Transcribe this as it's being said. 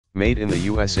Made in the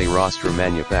USA. Rostra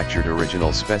manufactured,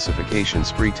 original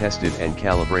specifications, pre-tested and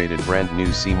calibrated, brand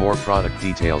new. See more product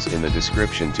details in the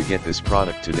description to get this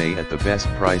product today at the best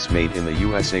price. Made in the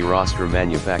USA. Rostra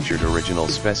manufactured, original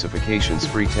specifications,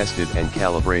 pre-tested and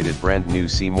calibrated, brand new.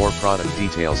 See more product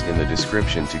details in the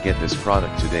description to get this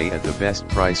product today at the best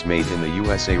price. Made in the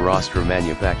USA. Rostra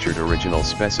manufactured, original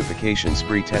specifications,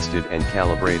 pre-tested and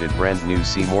calibrated, brand new.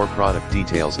 See more product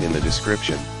details in the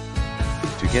description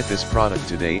to get this product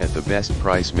today at the best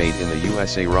price. Made in the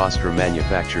USA. Rostra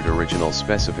manufactured, original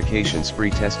specifications,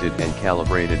 pre-tested and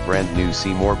calibrated, brand new.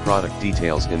 See more product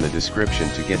details in the description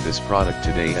to get this product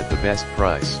today at the best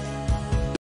price.